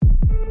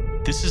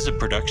This is a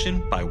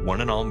production by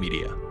One and All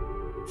Media.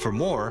 For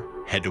more,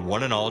 head to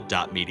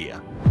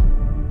oneandall.media.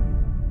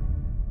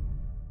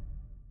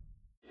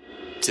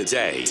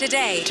 Today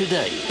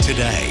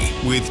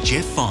with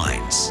Jeff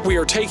Vines, We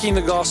are taking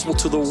the gospel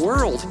to the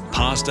world.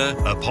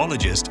 pastor,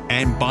 apologist,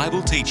 and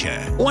Bible teacher.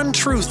 One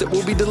truth that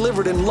will be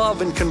delivered in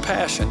love and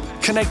compassion,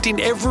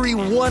 connecting every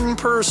one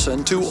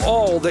person to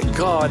all that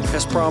God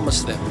has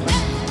promised them.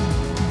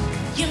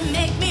 You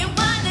make me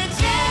wanna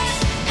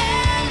dance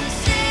and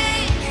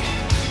sing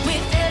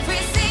with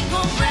every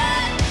single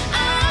breath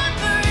I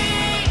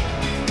breathe.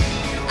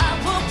 I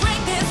will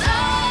bring this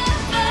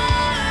offering.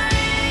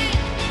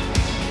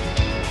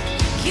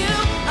 You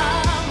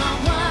are my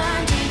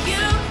wonder.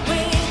 You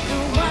with the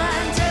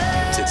wonder.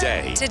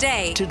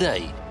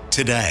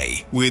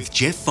 Today with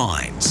Jeff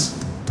Vines.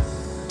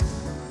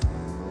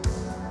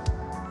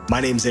 My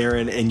name's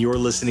Aaron, and you're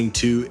listening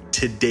to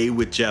Today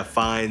with Jeff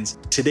Vines.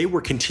 Today, we're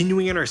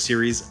continuing in our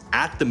series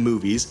At the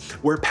Movies,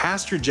 where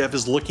Pastor Jeff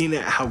is looking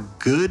at how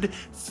good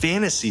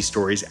fantasy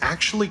stories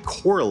actually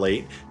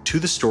correlate to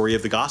the story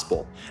of the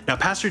gospel. Now,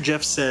 Pastor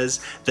Jeff says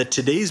that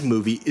today's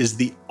movie is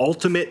the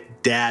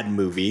ultimate dad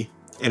movie,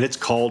 and it's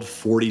called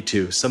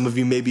 42. Some of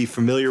you may be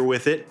familiar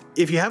with it.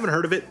 If you haven't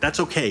heard of it, that's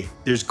okay.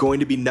 There's going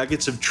to be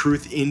nuggets of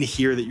truth in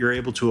here that you're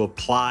able to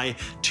apply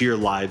to your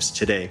lives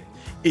today.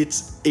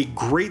 It's a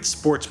great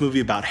sports movie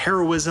about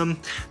heroism.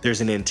 There's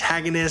an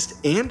antagonist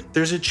and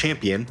there's a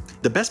champion.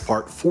 The best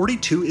part,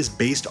 42 is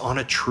based on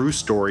a true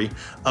story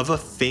of a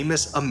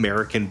famous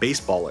American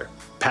baseballer.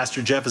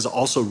 Pastor Jeff is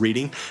also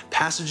reading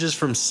passages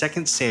from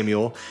 2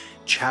 Samuel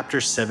chapter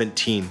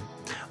 17.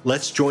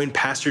 Let's join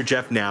Pastor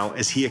Jeff now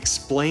as he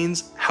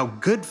explains how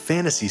good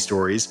fantasy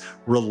stories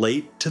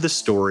relate to the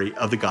story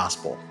of the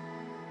gospel.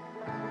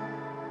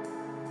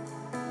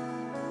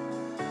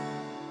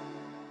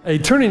 Hey,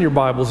 turn in your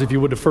Bibles, if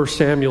you would, to 1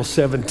 Samuel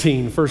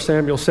 17. 1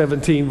 Samuel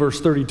 17, verse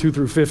 32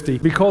 through 50,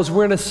 because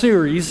we're in a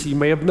series, you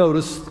may have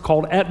noticed,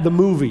 called At the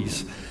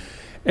Movies.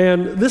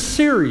 And this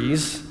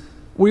series,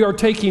 we are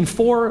taking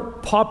 4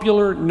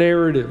 popular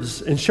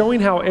narratives and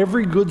showing how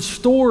every good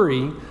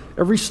story,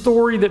 every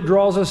story that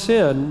draws us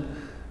in,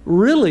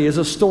 really is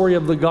a story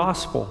of the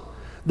gospel.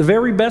 The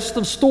very best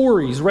of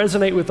stories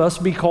resonate with us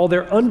because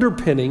their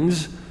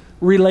underpinnings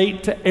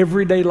relate to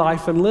everyday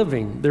life and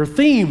living. Their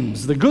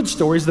themes, the good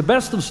stories, the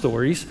best of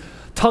stories,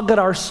 tug at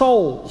our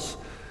souls.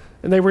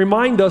 And they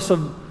remind us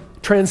of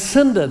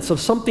transcendence,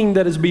 of something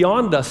that is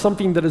beyond us,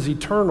 something that is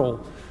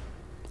eternal.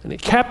 And it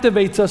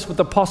captivates us with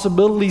the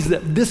possibilities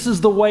that this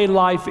is the way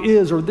life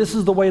is, or this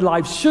is the way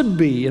life should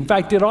be. In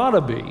fact, it ought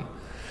to be.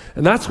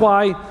 And that's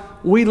why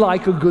we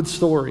like a good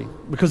story,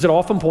 because it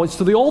often points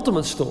to the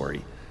ultimate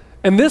story.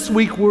 And this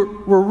week, we're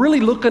really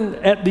looking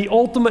at the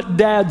ultimate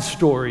dad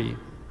story.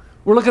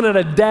 We're looking at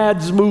a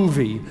dad's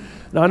movie.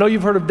 Now, I know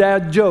you've heard of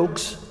dad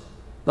jokes.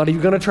 Not even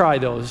going to try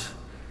those.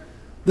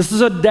 This is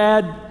a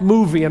dad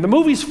movie, and the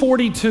movie's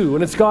 42,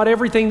 and it's got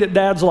everything that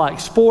dads like: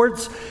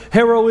 sports,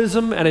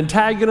 heroism, an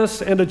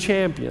antagonist, and a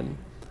champion.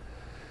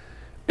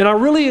 And I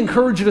really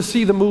encourage you to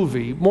see the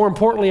movie. More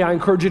importantly, I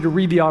encourage you to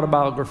read the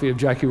autobiography of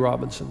Jackie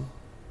Robinson.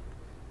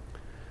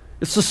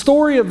 It's the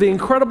story of the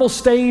incredible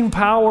staying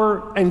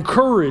power and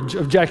courage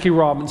of Jackie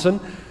Robinson,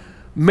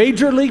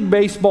 Major League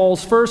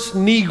Baseball's first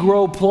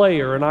Negro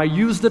player, and I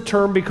use the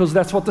term because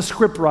that's what the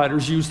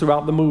scriptwriters use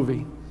throughout the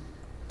movie.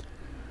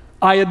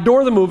 I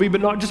adore the movie, but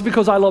not just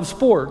because I love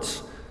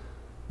sports,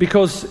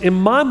 because in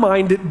my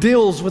mind it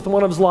deals with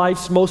one of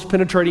life's most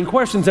penetrating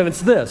questions, and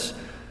it's this: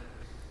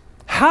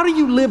 how do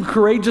you live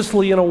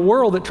courageously in a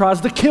world that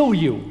tries to kill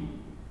you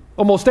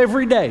almost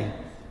every day?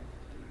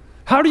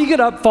 How do you get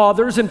up,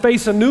 fathers, and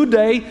face a new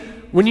day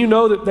when you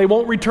know that they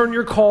won't return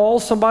your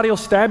calls, somebody will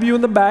stab you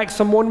in the back,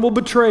 someone will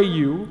betray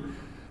you?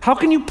 How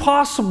can you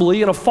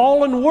possibly, in a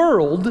fallen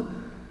world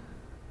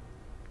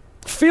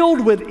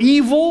filled with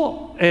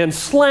evil and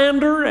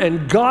slander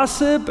and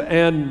gossip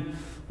and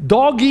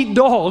dog eat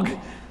dog,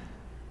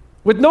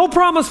 with no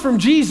promise from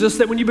Jesus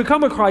that when you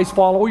become a Christ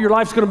follower, your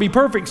life's going to be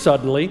perfect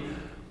suddenly,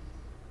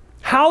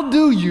 how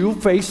do you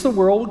face the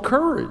world with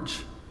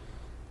courage?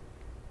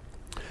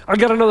 I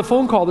got another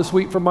phone call this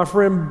week from my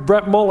friend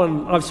Brett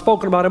Mullen. I've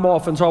spoken about him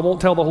often, so I won't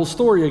tell the whole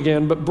story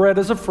again, but Brett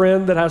is a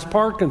friend that has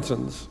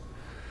Parkinson's.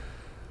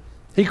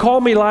 He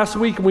called me last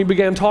week and we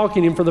began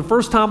talking, and for the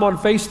first time on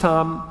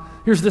FaceTime,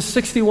 here's this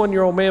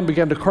 61-year-old man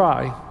began to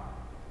cry.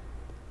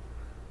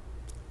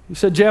 He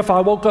said, "Jeff, I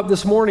woke up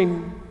this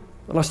morning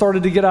and I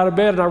started to get out of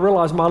bed and I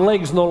realized my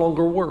legs no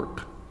longer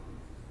work."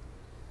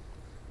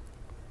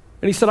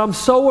 And he said, "I'm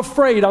so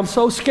afraid, I'm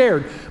so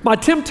scared. My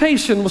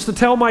temptation was to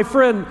tell my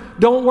friend,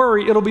 'Don't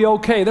worry, it'll be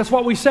okay.'" That's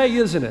what we say,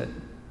 isn't it?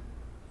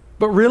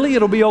 But really,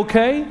 it'll be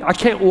okay? I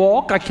can't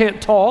walk, I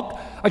can't talk,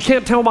 I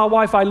can't tell my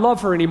wife I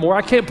love her anymore,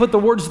 I can't put the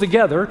words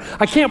together,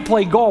 I can't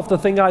play golf, the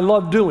thing I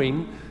love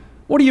doing.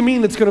 What do you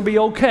mean it's going to be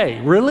okay?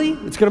 Really?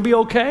 It's going to be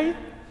okay?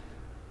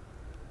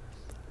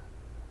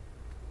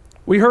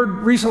 We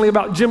heard recently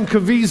about Jim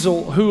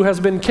Caviezel, who has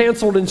been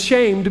canceled and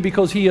shamed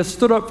because he has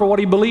stood up for what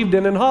he believed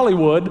in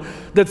Hollywood,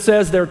 that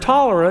says they're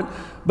tolerant,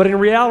 but in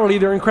reality,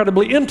 they're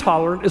incredibly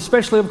intolerant,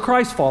 especially of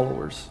Christ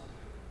followers.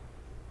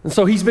 And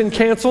so he's been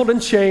canceled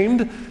and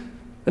shamed.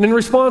 And in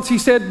response, he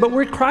said, but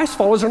we're Christ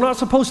followers, are not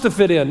supposed to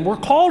fit in. We're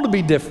called to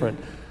be different.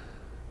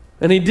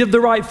 And he did the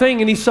right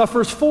thing, and he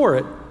suffers for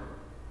it.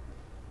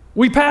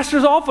 We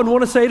pastors often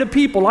want to say to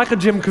people like a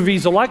Jim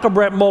Caviezel, like a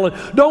Brett Mullen,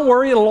 don't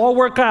worry, it'll all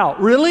work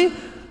out. Really?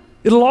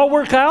 It'll all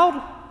work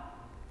out?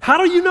 How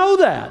do you know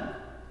that?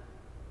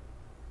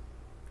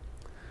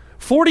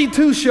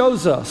 42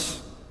 shows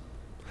us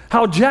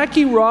how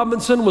Jackie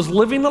Robinson was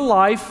living a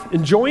life,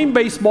 enjoying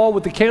baseball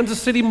with the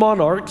Kansas City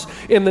Monarchs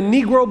in the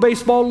Negro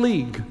Baseball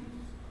League.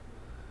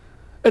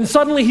 And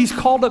suddenly he's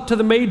called up to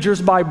the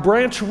majors by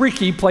Branch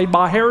Rickey, played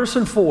by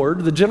Harrison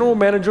Ford, the general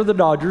manager of the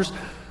Dodgers,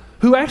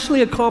 who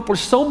actually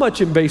accomplished so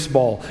much in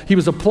baseball. He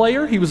was a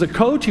player, he was a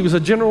coach, he was a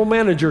general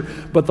manager,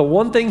 but the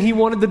one thing he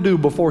wanted to do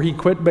before he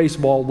quit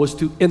baseball was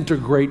to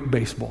integrate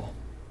baseball.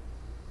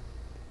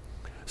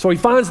 So he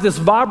finds this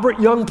vibrant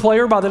young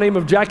player by the name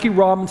of Jackie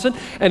Robinson,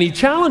 and he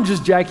challenges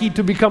Jackie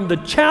to become the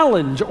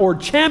challenge, or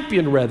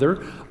champion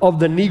rather, of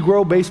the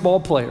Negro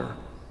baseball player.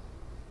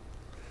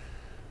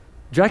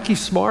 Jackie's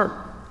smart.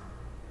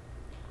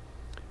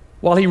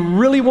 While he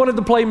really wanted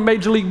to play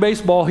Major League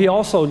Baseball, he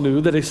also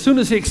knew that as soon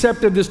as he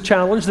accepted this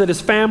challenge, that his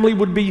family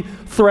would be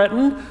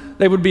threatened,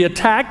 they would be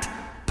attacked,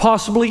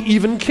 possibly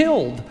even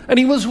killed. And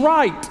he was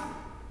right.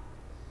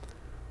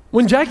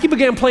 When Jackie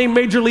began playing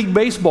Major League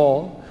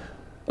Baseball,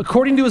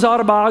 according to his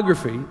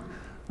autobiography,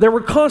 there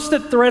were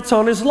constant threats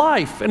on his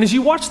life. And as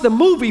you watch the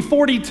movie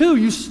 42,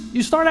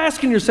 you start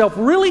asking yourself,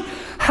 really,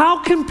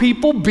 how can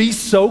people be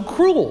so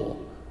cruel?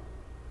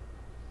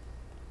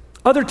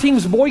 Other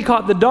teams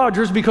boycott the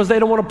Dodgers because they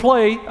don't want to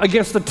play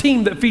against a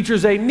team that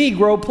features a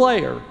Negro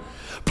player.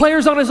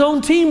 Players on his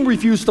own team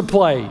refuse to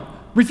play,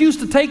 refuse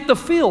to take the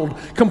field,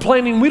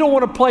 complaining, we don't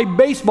want to play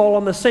baseball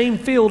on the same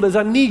field as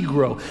a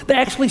Negro. They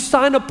actually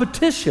sign a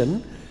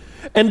petition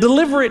and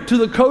deliver it to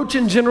the coach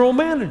and general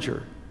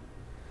manager.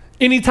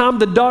 Anytime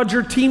the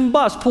Dodger team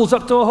bus pulls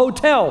up to a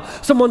hotel,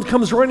 someone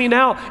comes running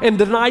out and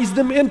denies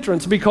them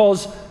entrance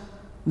because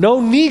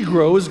no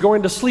Negro is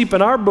going to sleep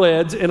in our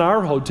beds in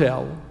our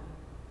hotel.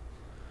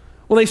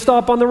 When they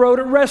stop on the road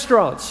at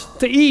restaurants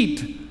to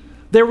eat,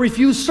 they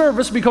refuse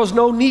service because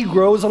no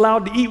Negro is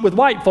allowed to eat with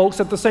white folks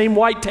at the same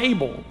white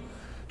table.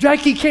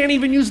 Jackie can't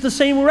even use the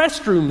same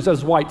restrooms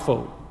as white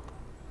folk.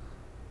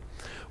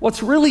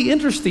 What's really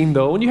interesting,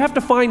 though, and you have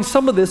to find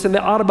some of this in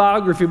the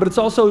autobiography, but it's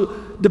also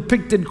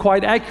depicted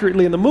quite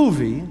accurately in the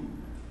movie,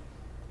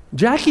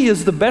 Jackie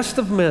is the best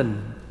of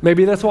men.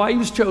 Maybe that's why he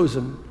was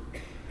chosen.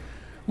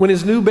 When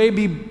his new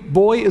baby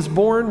boy is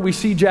born, we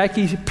see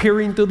Jackie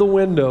peering through the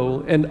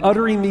window and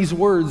uttering these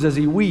words as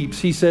he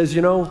weeps. He says,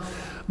 you know,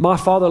 my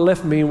father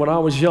left me when I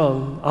was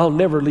young. I'll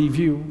never leave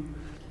you.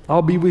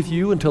 I'll be with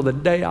you until the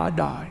day I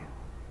die.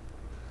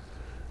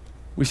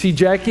 We see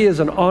Jackie as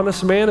an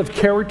honest man of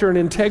character and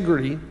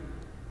integrity,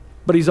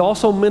 but he's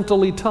also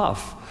mentally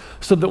tough,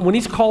 so that when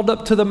he's called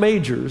up to the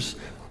majors,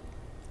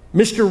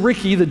 Mr.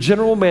 Rickey, the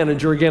general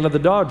manager again of the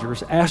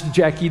Dodgers, asked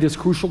Jackie this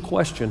crucial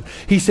question.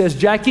 He says,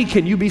 Jackie,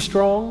 can you be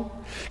strong?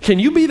 Can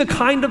you be the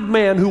kind of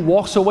man who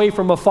walks away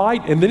from a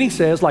fight? And then he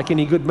says, like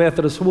any good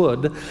Methodist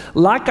would,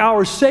 like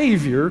our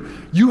Savior,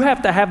 you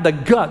have to have the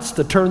guts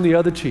to turn the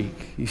other cheek,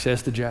 he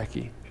says to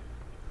Jackie.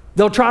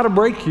 They'll try to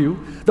break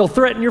you. They'll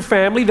threaten your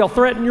family. They'll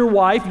threaten your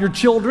wife, your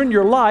children,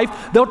 your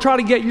life. They'll try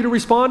to get you to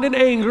respond in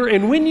anger.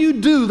 And when you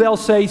do, they'll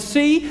say,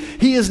 see,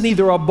 he is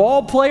neither a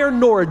ball player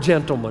nor a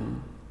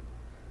gentleman.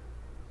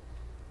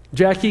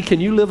 Jackie, can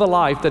you live a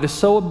life that is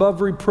so above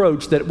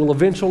reproach that it will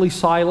eventually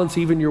silence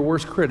even your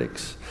worst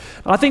critics?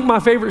 I think my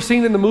favorite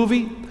scene in the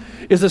movie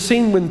is a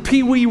scene when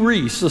Pee Wee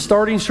Reese, the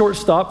starting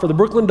shortstop for the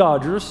Brooklyn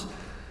Dodgers,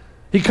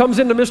 he comes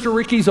into Mr.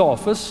 Rickey's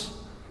office.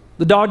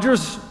 The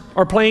Dodgers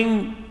are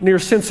playing near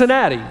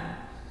Cincinnati,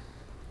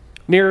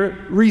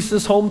 near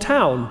Reese's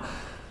hometown.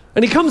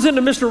 And he comes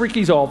into Mr.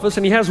 Rickey's office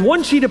and he has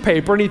one sheet of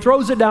paper and he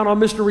throws it down on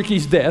Mr.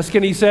 Rickey's desk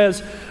and he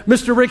says,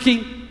 Mr.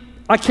 Rickey,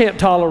 I can't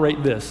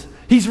tolerate this.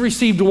 He's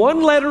received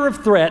one letter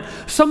of threat.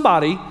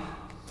 Somebody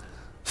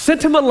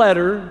sent him a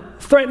letter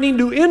threatening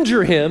to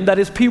injure him, that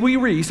is Pee Wee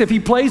Reese, if he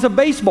plays a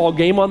baseball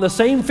game on the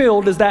same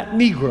field as that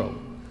Negro.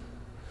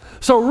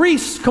 So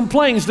Reese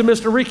complains to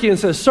Mr. Rickey and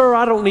says, sir,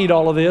 I don't need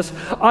all of this.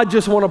 I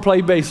just want to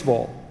play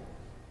baseball.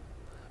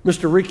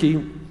 Mr.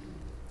 Rickey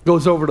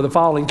goes over to the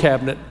filing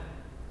cabinet,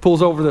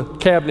 pulls over the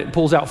cabinet and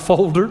pulls out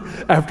folder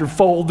after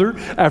folder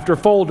after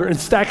folder and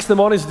stacks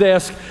them on his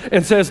desk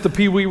and says to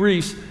Pee Wee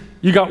Reese,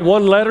 you got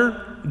one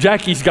letter?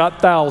 Jackie's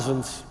got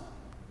thousands.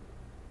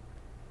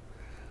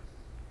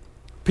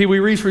 Pee Wee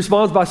Reese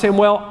responds by saying,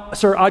 well,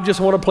 sir, I just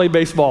want to play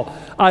baseball.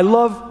 I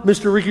love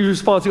Mr. Rickey's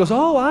response. He goes,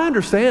 oh, I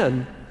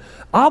understand.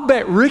 I'll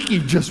bet Rickey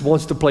just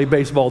wants to play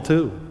baseball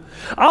too.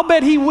 I'll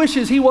bet he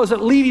wishes he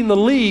wasn't leading the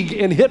league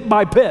in hit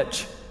by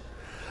pitch.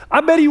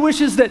 I bet he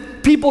wishes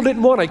that people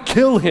didn't want to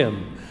kill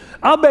him.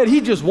 I'll bet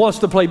he just wants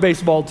to play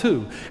baseball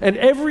too. And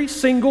every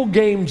single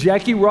game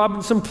Jackie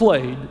Robinson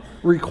played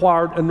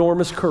required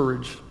enormous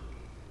courage.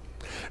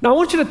 Now I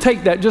want you to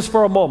take that just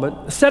for a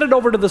moment, set it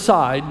over to the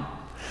side,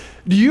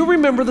 Do you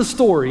remember the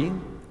story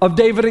of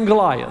David and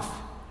Goliath?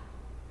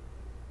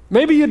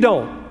 Maybe you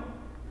don't.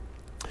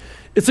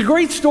 It's a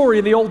great story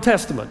in the Old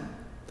Testament.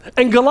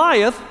 And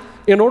Goliath,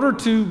 in order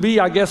to be,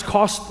 I guess,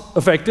 cost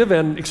effective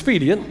and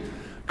expedient,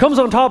 comes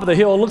on top of the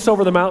hill and looks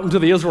over the mountain to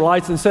the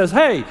Israelites and says,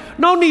 hey,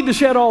 no need to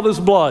shed all this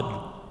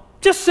blood.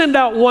 Just send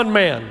out one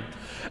man.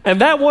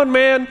 And that one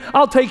man,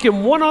 I'll take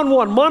him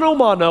one-on-one,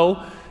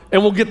 mano-mano,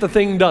 and we'll get the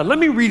thing done. Let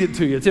me read it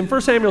to you. It's in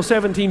 1 Samuel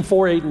 17,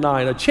 4, 8, and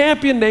 9. A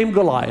champion named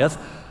Goliath,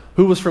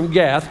 who was from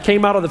Gath,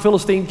 came out of the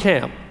Philistine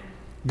camp.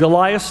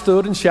 Goliath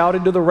stood and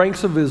shouted to the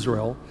ranks of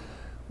Israel,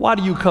 why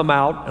do you come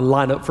out and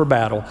line up for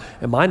battle?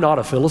 Am I not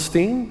a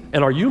Philistine?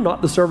 And are you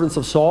not the servants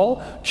of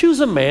Saul? Choose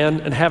a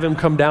man and have him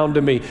come down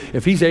to me.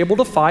 If he's able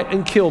to fight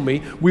and kill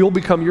me, we will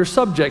become your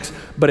subjects.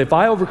 But if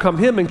I overcome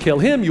him and kill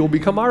him, you will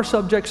become our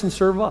subjects and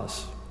serve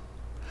us.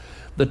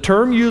 The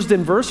term used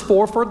in verse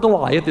 4 for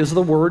Goliath is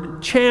the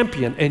word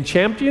champion. And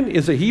champion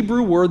is a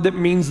Hebrew word that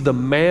means the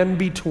man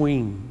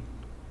between.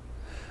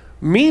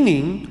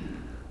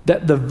 Meaning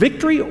that the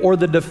victory or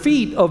the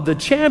defeat of the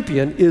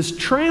champion is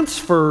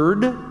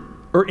transferred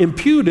or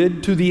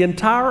imputed to the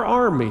entire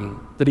army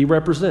that he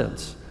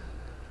represents.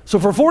 So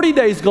for 40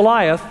 days,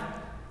 Goliath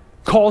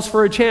calls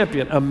for a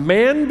champion, a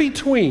man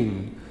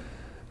between,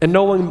 and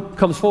no one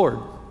comes forward.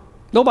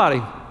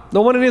 Nobody.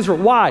 No one in Israel.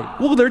 Why?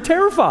 Well, they're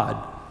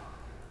terrified.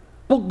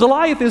 Well,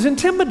 Goliath is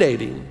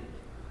intimidating.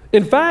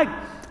 In fact,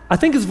 I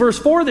think it's verse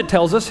 4 that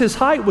tells us his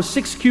height was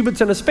 6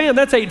 cubits and a span.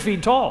 That's 8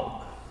 feet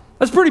tall.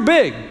 That's pretty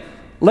big.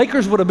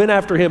 Lakers would have been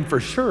after him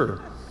for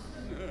sure.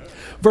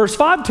 Verse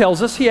 5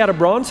 tells us he had a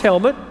bronze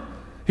helmet.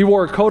 He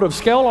wore a coat of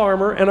scale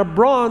armor and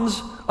armor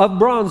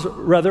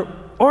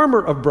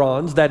of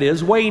bronze, that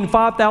is, weighing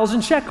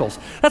 5,000 shekels.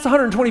 That's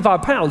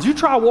 125 pounds. You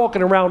try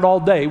walking around all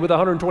day with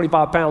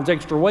 125 pounds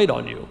extra weight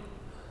on you.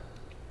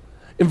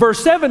 In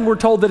verse 7, we're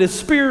told that his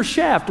spear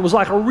shaft was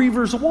like a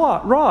reaver's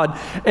rod,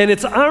 and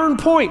its iron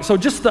point, so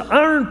just the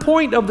iron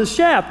point of the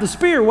shaft, the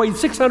spear, weighed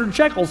 600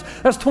 shekels.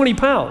 That's 20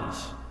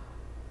 pounds.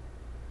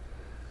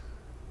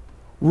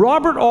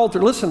 Robert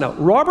Alter, listen now,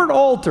 Robert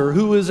Alter,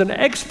 who is an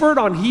expert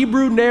on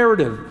Hebrew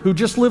narrative, who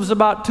just lives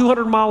about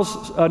 200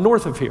 miles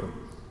north of here.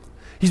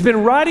 He's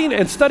been writing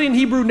and studying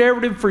Hebrew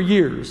narrative for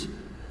years.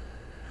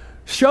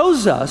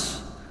 Shows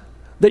us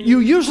that you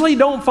usually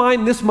don't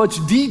find this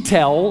much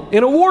detail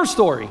in a war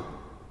story.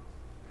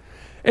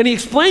 And he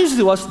explains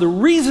to us the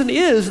reason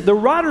is the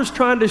writer's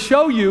trying to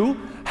show you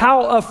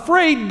how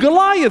afraid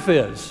Goliath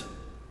is.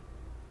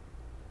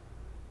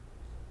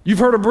 You've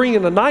heard of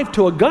bringing a knife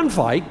to a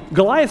gunfight.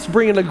 Goliath's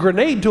bringing a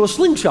grenade to a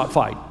slingshot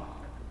fight.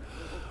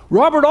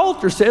 Robert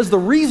Alter says the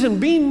reason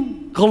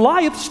being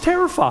Goliath's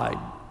terrified.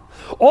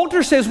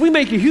 Alter says we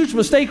make a huge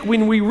mistake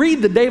when we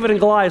read the David and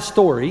Goliath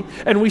story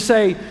and we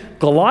say,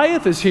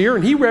 Goliath is here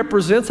and he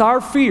represents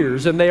our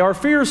fears and they are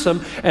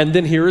fearsome. And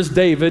then here is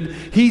David.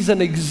 He's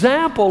an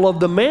example of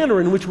the manner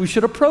in which we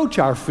should approach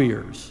our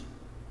fears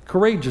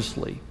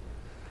courageously.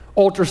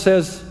 Alter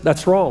says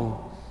that's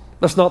wrong.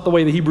 That's not the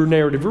way the Hebrew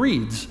narrative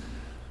reads.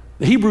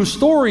 The Hebrew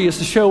story is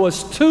to show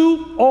us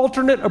two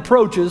alternate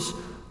approaches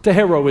to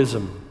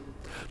heroism,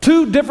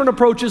 two different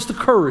approaches to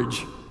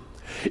courage.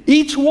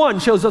 Each one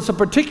shows us a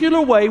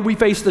particular way we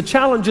face the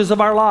challenges of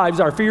our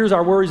lives, our fears,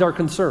 our worries, our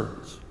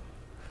concerns.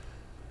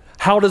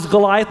 How does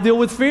Goliath deal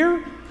with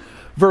fear?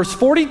 Verse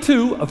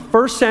 42 of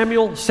 1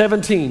 Samuel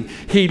 17.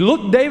 He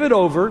looked David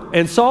over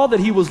and saw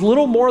that he was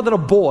little more than a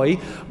boy,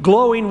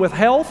 glowing with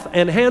health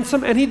and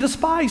handsome, and he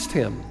despised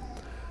him.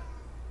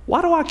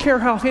 Why do I care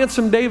how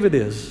handsome David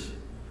is?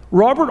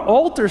 Robert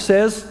Alter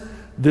says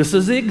this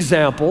is the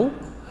example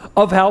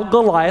of how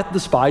Goliath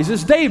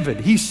despises David.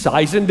 He's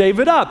sizing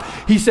David up.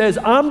 He says,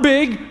 I'm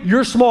big,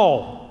 you're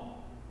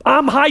small.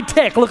 I'm high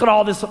tech, look at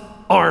all this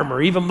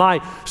armor. Even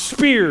my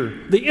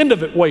spear, the end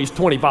of it weighs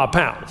 25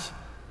 pounds.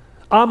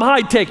 I'm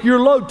high tech, you're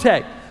low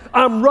tech.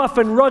 I'm rough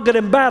and rugged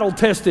and battle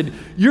tested.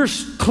 You're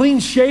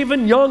clean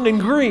shaven, young and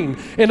green.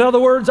 In other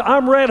words,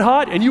 I'm red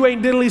hot and you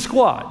ain't diddly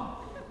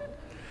squat.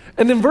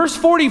 And then verse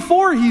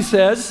 44, he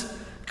says,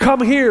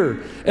 come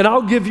here, and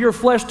I'll give your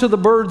flesh to the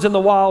birds and the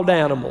wild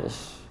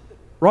animals.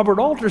 Robert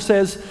Alter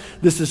says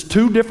this is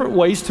two different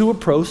ways to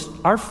approach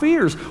our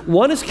fears.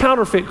 One is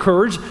counterfeit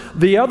courage.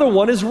 The other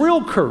one is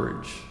real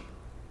courage.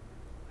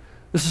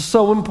 This is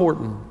so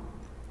important.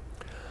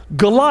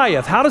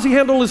 Goliath, how does he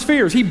handle his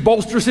fears? He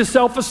bolsters his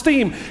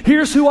self-esteem.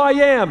 Here's who I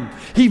am.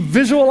 He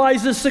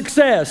visualizes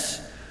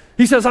success.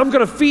 He says, I'm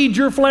going to feed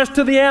your flesh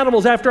to the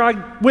animals after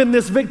I win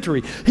this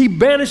victory. He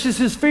banishes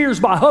his fears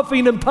by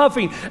huffing and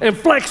puffing and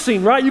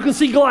flexing, right? You can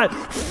see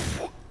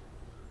Goliath.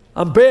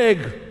 I'm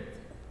big.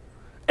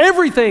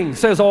 Everything,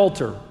 says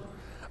Alter,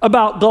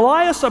 about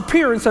Goliath's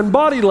appearance and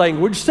body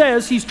language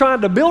says he's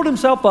trying to build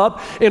himself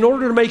up in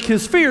order to make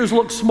his fears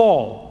look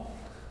small.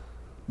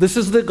 This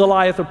is the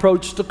Goliath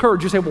approach to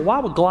courage. You say, well, why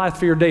would Goliath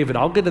fear David?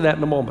 I'll get to that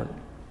in a moment.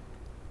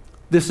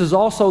 This is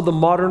also the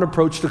modern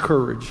approach to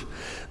courage.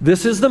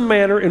 This is the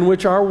manner in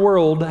which our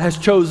world has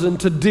chosen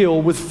to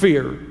deal with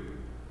fear.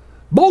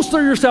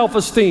 Bolster your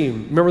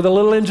self-esteem. Remember the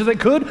little engine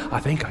that could? I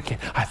think I can.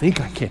 I think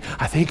I can.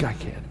 I think I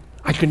can.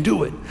 I can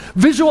do it.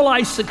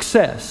 Visualize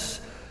success.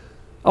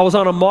 I was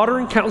on a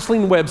modern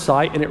counseling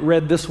website and it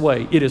read this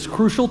way: it is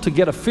crucial to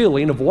get a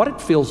feeling of what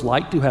it feels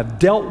like to have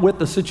dealt with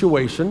the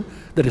situation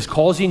that is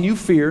causing you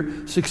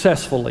fear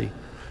successfully.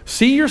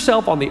 See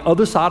yourself on the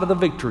other side of the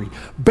victory.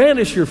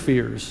 Banish your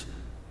fears.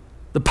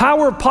 The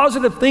power of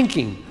positive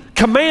thinking.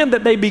 Command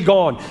that they be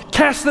gone.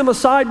 Cast them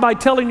aside by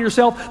telling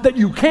yourself that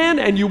you can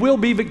and you will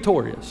be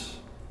victorious.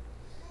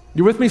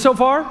 You with me so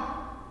far?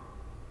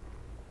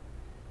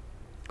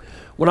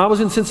 When I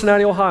was in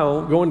Cincinnati,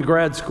 Ohio, going to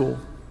grad school,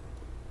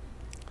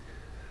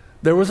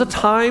 there was a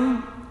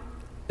time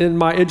in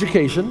my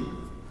education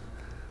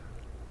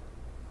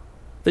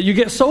that you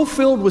get so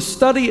filled with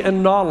study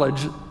and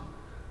knowledge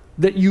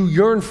that you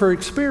yearn for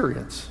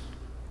experience.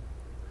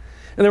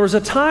 And there was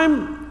a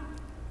time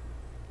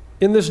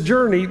in this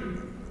journey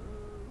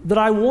that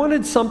I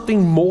wanted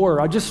something more.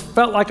 I just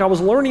felt like I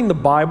was learning the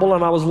Bible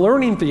and I was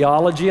learning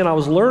theology and I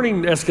was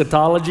learning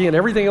eschatology and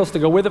everything else to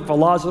go with it,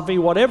 philosophy,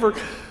 whatever,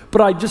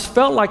 but I just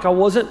felt like I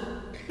wasn't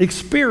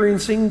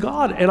experiencing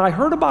God. And I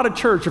heard about a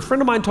church. A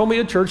friend of mine told me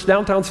a church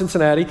downtown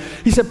Cincinnati.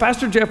 He said,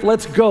 Pastor Jeff,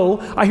 let's go.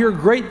 I hear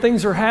great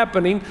things are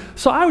happening.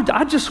 So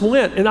I just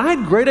went and I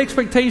had great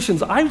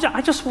expectations.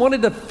 I just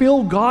wanted to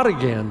feel God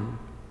again.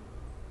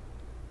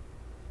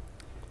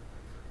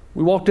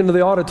 We walked into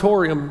the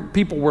auditorium.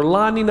 People were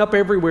lining up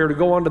everywhere to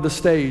go onto the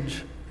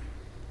stage.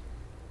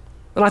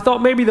 And I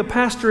thought maybe the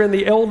pastor and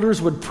the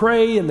elders would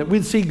pray and that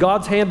we'd see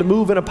God's hand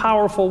move in a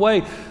powerful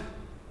way.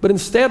 But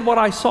instead, what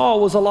I saw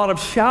was a lot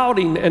of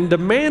shouting and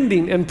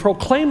demanding and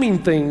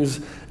proclaiming things,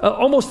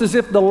 almost as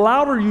if the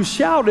louder you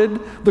shouted,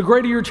 the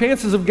greater your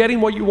chances of getting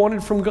what you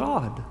wanted from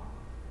God.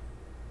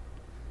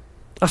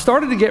 I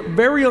started to get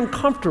very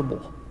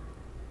uncomfortable.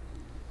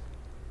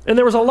 And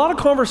there was a lot of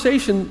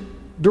conversation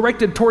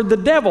directed toward the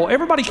devil.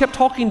 Everybody kept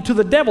talking to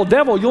the devil.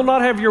 Devil, you'll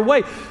not have your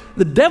way.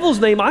 The devil's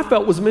name, I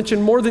felt, was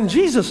mentioned more than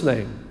Jesus'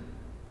 name.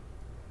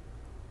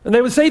 And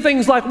they would say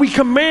things like, we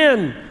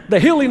command the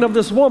healing of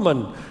this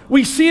woman.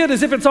 We see it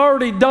as if it's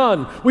already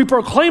done. We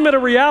proclaim it a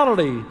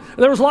reality. And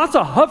there was lots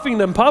of huffing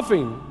and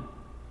puffing.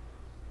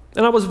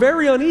 And I was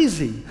very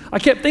uneasy. I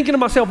kept thinking to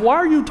myself, why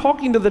are you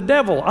talking to the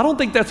devil? I don't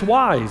think that's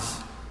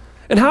wise.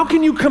 And how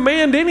can you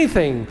command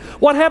anything?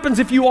 What happens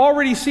if you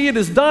already see it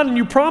as done and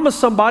you promise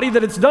somebody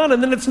that it's done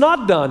and then it's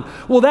not done?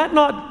 Will that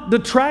not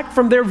detract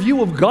from their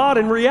view of God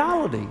in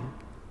reality?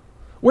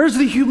 Where's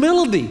the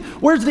humility?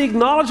 Where's the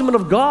acknowledgement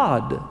of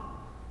God?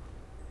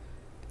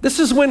 This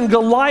is when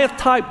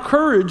Goliath-type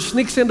courage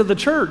sneaks into the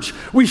church.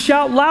 We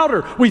shout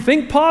louder. We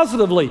think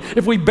positively.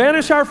 If we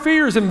banish our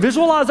fears and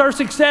visualize our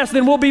success,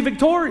 then we'll be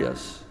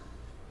victorious.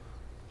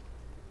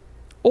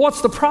 Well, what's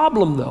the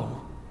problem,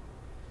 though?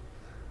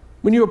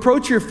 When you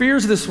approach your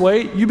fears this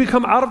way, you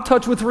become out of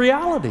touch with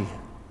reality.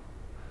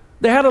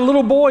 They had a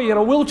little boy in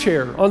a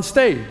wheelchair on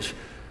stage,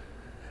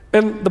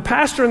 and the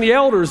pastor and the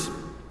elders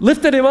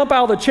lifted him up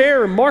out of the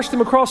chair and marched him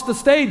across the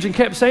stage and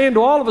kept saying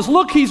to all of us,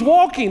 look, he's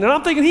walking. And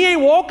I'm thinking, he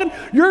ain't walking,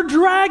 you're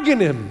dragging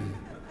him.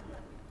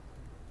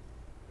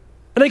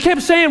 And they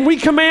kept saying, we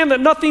command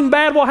that nothing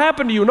bad will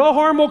happen to you, no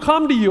harm will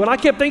come to you. And I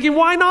kept thinking,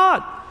 why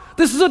not?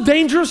 This is a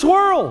dangerous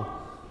world.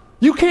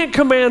 You can't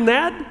command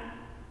that.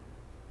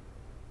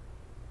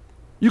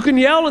 You can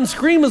yell and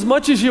scream as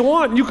much as you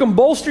want. You can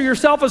bolster your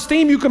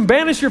self-esteem. You can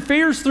banish your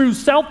fears through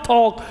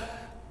self-talk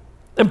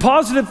and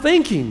positive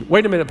thinking.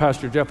 Wait a minute,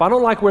 Pastor Jeff, I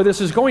don't like where this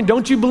is going.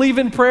 Don't you believe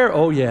in prayer?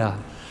 Oh, yeah.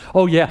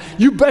 Oh, yeah.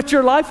 You bet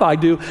your life I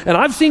do. And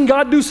I've seen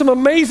God do some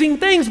amazing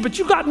things, but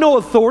you got no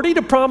authority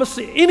to promise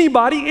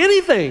anybody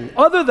anything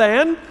other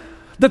than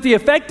that the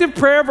effective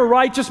prayer of a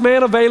righteous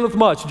man availeth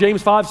much.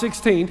 James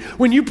 5:16.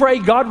 When you pray,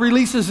 God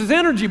releases his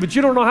energy, but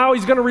you don't know how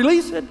he's going to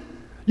release it.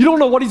 You don't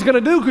know what he's going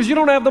to do because you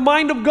don't have the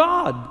mind of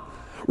God.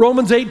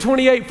 Romans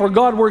 8:28, for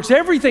God works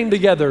everything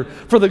together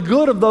for the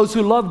good of those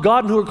who love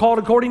God and who are called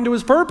according to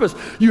his purpose.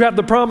 You have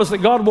the promise that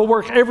God will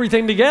work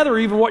everything together,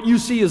 even what you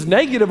see as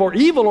negative or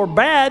evil or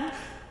bad,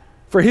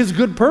 for his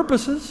good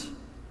purposes.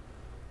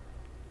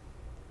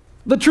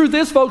 The truth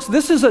is, folks,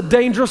 this is a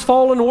dangerous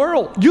fallen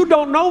world. You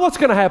don't know what's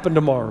going to happen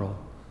tomorrow.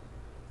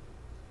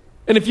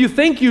 And if you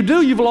think you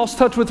do, you've lost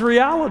touch with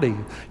reality.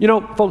 You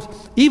know, folks,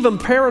 even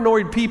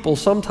paranoid people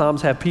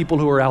sometimes have people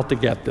who are out to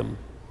get them.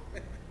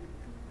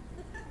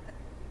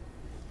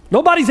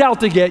 Nobody's out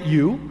to get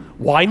you.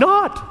 Why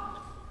not?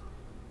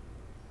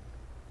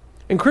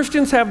 And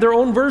Christians have their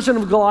own version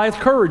of Goliath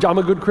courage. I'm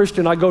a good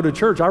Christian. I go to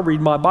church. I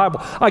read my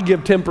Bible. I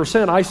give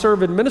 10%. I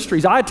serve in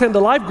ministries. I attend a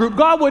life group.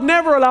 God would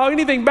never allow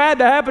anything bad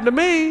to happen to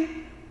me.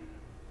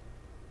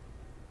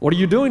 What are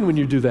you doing when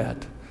you do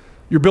that?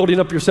 You're building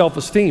up your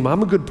self-esteem.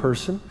 I'm a good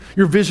person.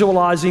 You're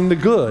visualizing the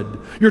good.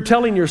 You're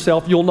telling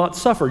yourself you'll not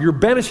suffer. You're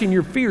banishing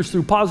your fears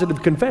through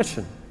positive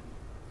confession.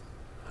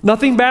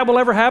 Nothing bad will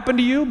ever happen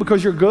to you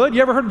because you're good.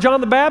 You ever heard of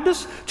John the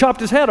Baptist? Chopped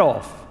his head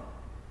off.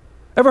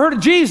 Ever heard of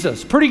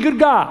Jesus? Pretty good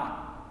guy.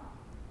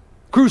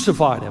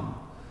 Crucified him.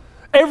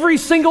 Every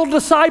single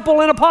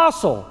disciple and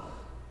apostle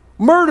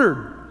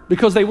murdered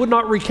because they would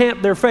not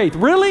recant their faith.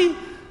 Really?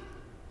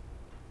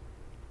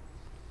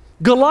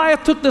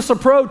 Goliath took this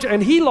approach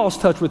and he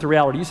lost touch with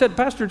reality. You said,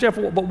 Pastor Jeff,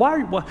 but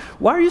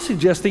why are you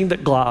suggesting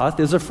that Goliath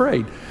is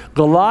afraid?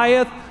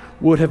 Goliath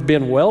would have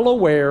been well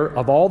aware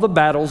of all the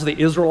battles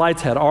the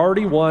Israelites had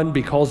already won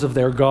because of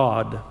their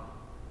God.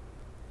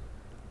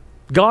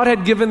 God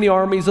had given the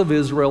armies of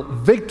Israel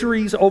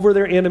victories over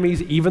their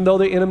enemies, even though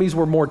the enemies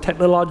were more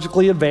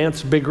technologically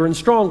advanced, bigger and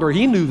stronger.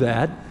 He knew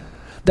that.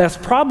 That's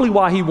probably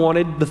why he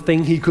wanted the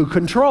thing he could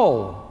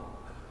control.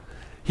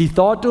 He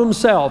thought to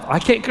himself, I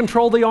can't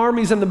control the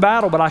armies in the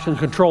battle, but I can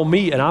control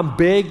me, and I'm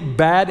big,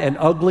 bad, and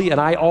ugly, and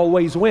I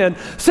always win.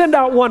 Send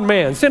out one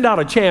man, send out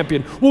a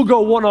champion. We'll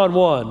go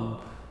one-on-one.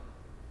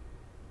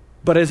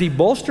 But as he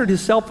bolstered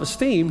his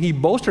self-esteem, he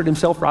bolstered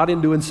himself right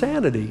into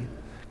insanity,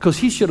 because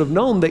he should have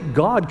known that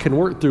God can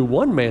work through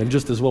one man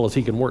just as well as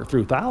he can work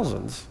through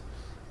thousands.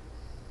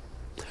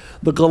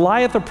 The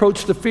Goliath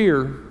approach to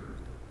fear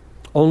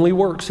only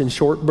works in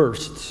short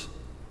bursts.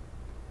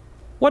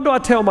 What do I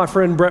tell my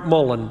friend Brett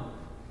Mullen?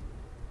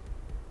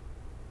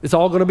 It's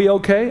all going to be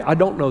okay? I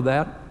don't know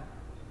that.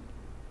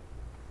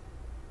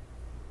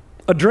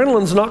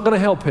 Adrenaline's not going to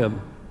help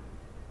him.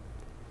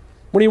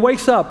 When he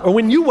wakes up, or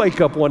when you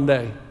wake up one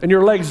day and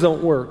your legs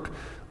don't work,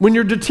 when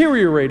you're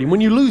deteriorating,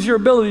 when you lose your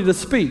ability to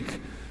speak,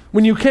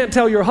 when you can't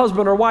tell your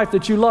husband or wife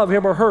that you love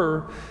him or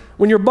her,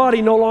 when your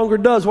body no longer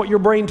does what your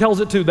brain tells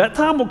it to, that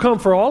time will come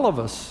for all of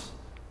us.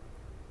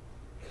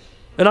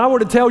 And I were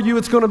to tell you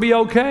it's going to be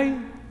okay,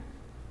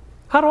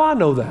 how do I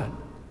know that?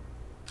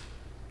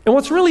 And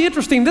what's really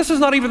interesting, this is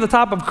not even the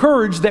type of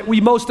courage that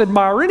we most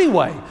admire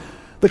anyway.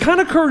 The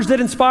kind of courage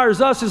that inspires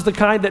us is the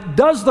kind that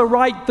does the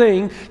right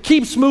thing,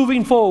 keeps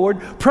moving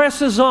forward,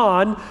 presses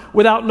on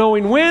without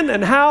knowing when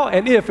and how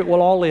and if it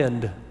will all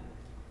end.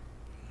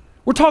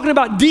 We're talking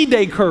about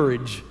D-Day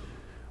courage.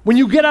 When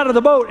you get out of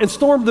the boat and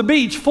storm the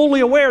beach fully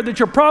aware that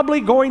you're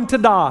probably going to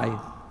die.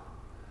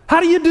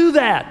 How do you do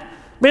that?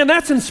 Man,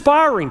 that's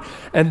inspiring.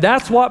 And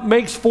that's what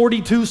makes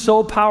 42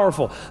 so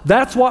powerful.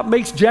 That's what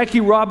makes Jackie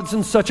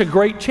Robinson such a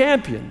great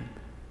champion.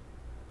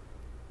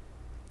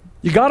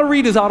 You got to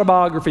read his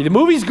autobiography. The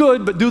movie's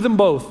good, but do them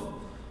both.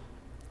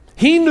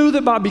 He knew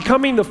that by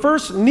becoming the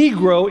first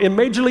Negro in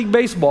Major League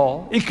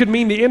Baseball, it could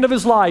mean the end of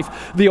his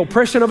life, the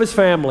oppression of his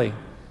family.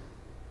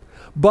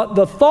 But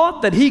the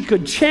thought that he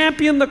could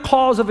champion the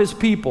cause of his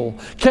people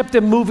kept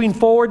him moving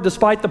forward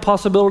despite the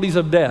possibilities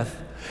of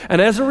death. And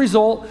as a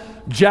result,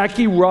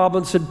 Jackie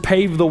Robinson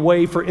paved the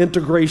way for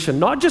integration,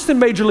 not just in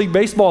Major League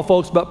Baseball,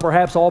 folks, but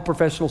perhaps all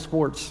professional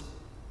sports.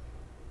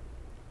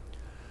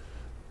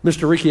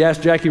 Mr. Ricky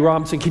asked Jackie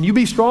Robinson, can you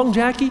be strong,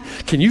 Jackie?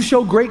 Can you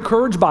show great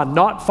courage by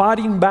not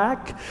fighting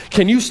back?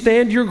 Can you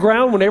stand your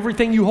ground when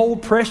everything you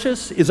hold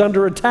precious is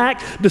under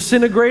attack,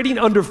 disintegrating,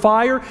 under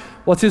fire?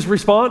 What's his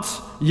response?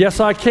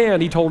 Yes, I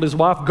can, he told his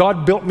wife.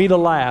 God built me to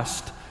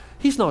last.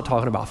 He's not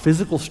talking about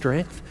physical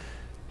strength.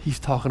 He's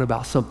talking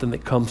about something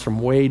that comes from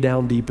way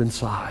down deep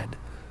inside.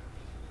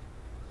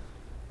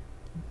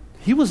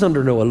 He was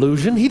under no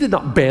illusion. He did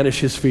not banish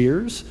his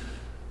fears.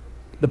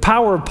 The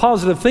power of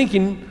positive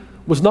thinking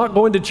was not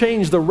going to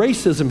change the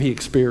racism he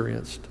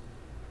experienced.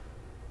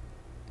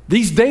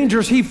 These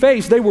dangers he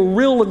faced, they were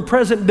real and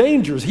present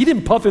dangers. He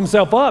didn't puff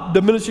himself up,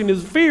 diminishing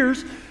his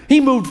fears.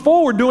 He moved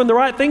forward doing the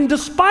right thing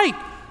despite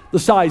the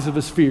size of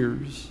his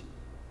fears.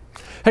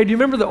 Hey, do you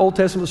remember the Old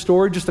Testament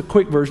story? Just a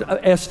quick version.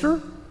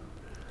 Esther?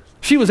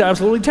 She was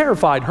absolutely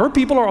terrified. Her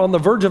people are on the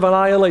verge of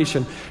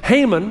annihilation.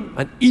 Haman,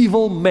 an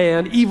evil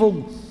man,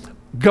 evil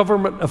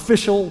government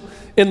official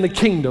in the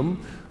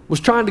kingdom,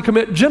 was trying to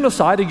commit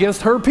genocide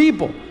against her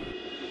people.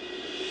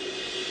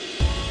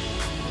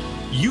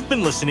 You've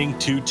been listening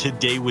to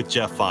Today with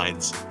Jeff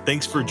Vines.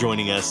 Thanks for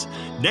joining us.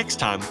 Next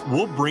time,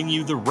 we'll bring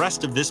you the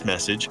rest of this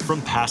message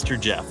from Pastor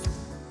Jeff.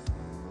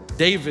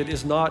 David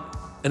is not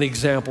an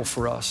example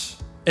for us.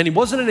 And he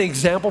wasn't an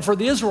example for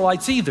the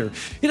Israelites either.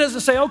 He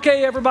doesn't say,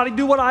 okay, everybody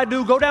do what I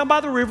do. Go down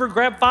by the river,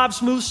 grab 5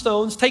 smooth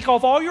stones, take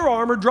off all your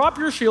armor, drop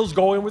your shields,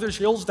 go in with your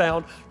shields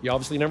down. You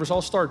obviously never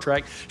saw Star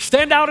Trek.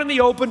 Stand out in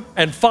the open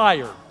and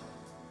fire.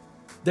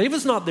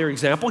 David's not their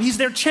example. He's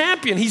their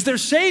champion. He's their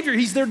savior.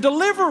 He's their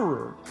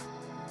deliverer.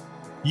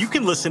 You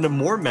can listen to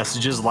more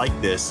messages like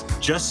this.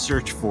 Just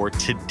search for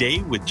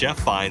Today with Jeff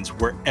Vines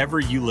wherever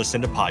you listen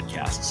to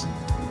podcasts.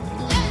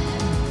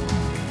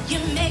 You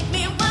make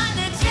me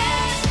wanna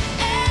dance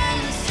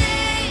and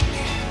sing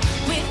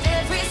with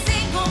every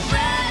single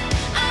breath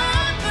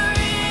I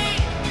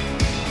breathe.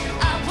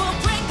 I will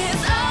bring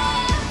this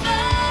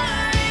offering.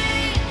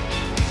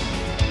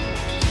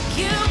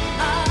 You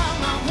are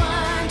my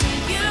wonder,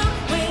 you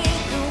with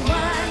the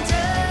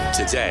wonder.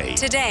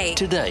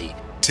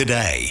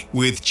 Today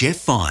with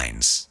Jeff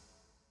Vines.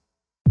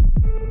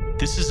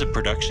 This is a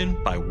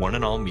production by One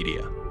and All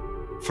Media.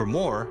 For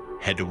more,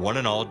 head to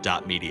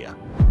oneandall.media.